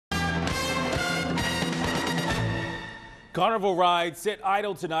Carnival rides sit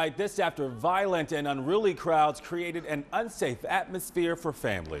idle tonight. This after violent and unruly crowds created an unsafe atmosphere for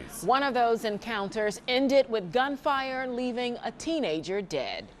families. One of those encounters ended with gunfire, leaving a teenager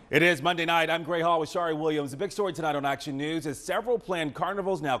dead. It is Monday night. I'm Gray Hall with Shari Williams. The big story tonight on Action News is several planned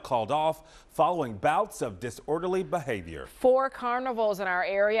carnivals now called off following bouts of disorderly behavior. 4 carnivals in our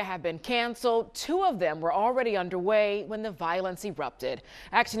area have been canceled. 2 of them were already underway when the violence erupted.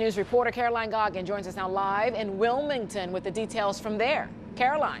 Action News reporter Caroline Goggin joins us now live in Wilmington with the details from there.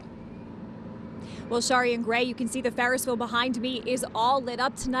 Caroline. Well, Shari and Gray, you can see the Ferris wheel behind me is all lit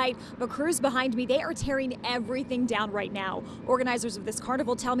up tonight, but crews behind me, they are tearing everything down right now. Organizers of this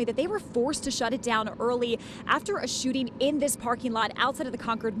carnival tell me that they were forced to shut it down early after a shooting in this parking lot outside of the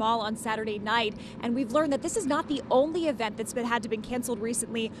Concord Mall on Saturday night. And we've learned that this is not the only event that's had to be canceled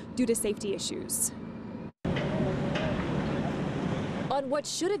recently due to safety issues. On what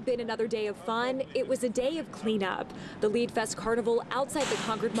should have been another day of fun, it was a day of cleanup. The Lead Fest Carnival outside the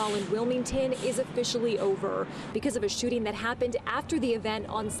Concord Mall in Wilmington is officially over because of a shooting that happened after the event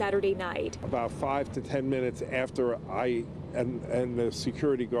on Saturday night. About 5 to 10 minutes after I and the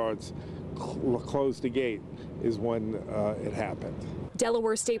security guards closed the gate is when it happened.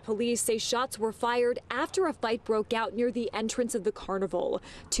 Delaware State Police say shots were fired after a fight broke out near the entrance of the carnival.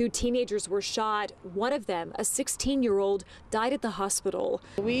 2 teenagers were shot. One of them, a 16-year-old, died at the hospital.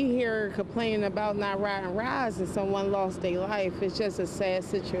 We hear complaining about not riding rides and someone lost their life. It's just a sad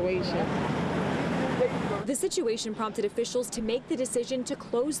situation. The situation prompted officials to make the decision to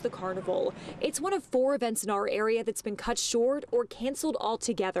close the carnival. It's one of 4 events in our area that's been cut short or canceled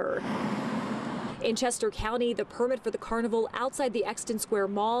altogether. In Chester County, the permit for the carnival outside the Exton Square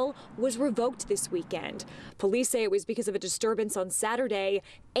Mall was revoked this weekend. Police say it was because of a disturbance on Saturday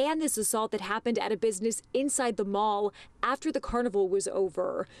and this assault that happened at a business inside the mall after the carnival was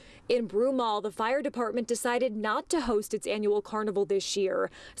over. In Broomall, the fire department decided not to host its annual carnival this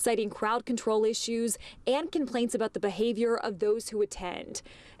year, citing crowd control issues and complaints about the behavior of those who attend.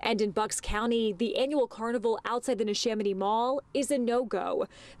 And in Bucks County, the annual carnival outside the Neshaminy Mall is a no-go.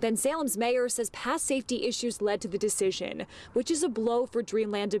 Ben Salem's mayor says past safety issues led to the decision, which is a blow for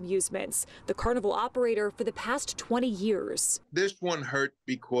Dreamland Amusements, the carnival operator for the past 20 years. This one hurt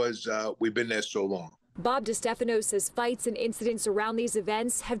because we've been there so long. Bob DeStefano says fights and incidents around these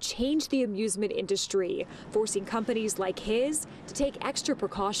events have changed the amusement industry, forcing companies like his to take extra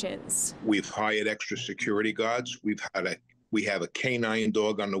precautions. We've hired extra security guards. We have a canine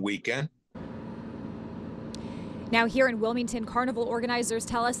dog on the weekend. Now here in Wilmington, carnival organizers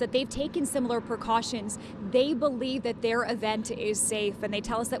tell us that they've taken similar precautions. They believe that their event is safe, and they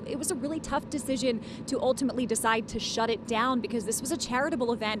tell us that it was a really tough decision to ultimately decide to shut it down because this was a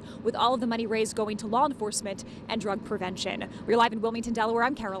charitable event with all of the money raised going to law enforcement and drug prevention. We're live in Wilmington, Delaware.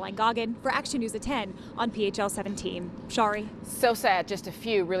 I'm Caroline Goggin for Action News at 10 on PHL 17. Shari. So sad, just a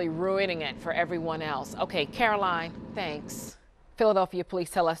few really ruining it for everyone else. Okay, Caroline, thanks. Philadelphia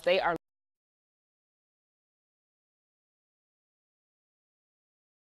police tell us they are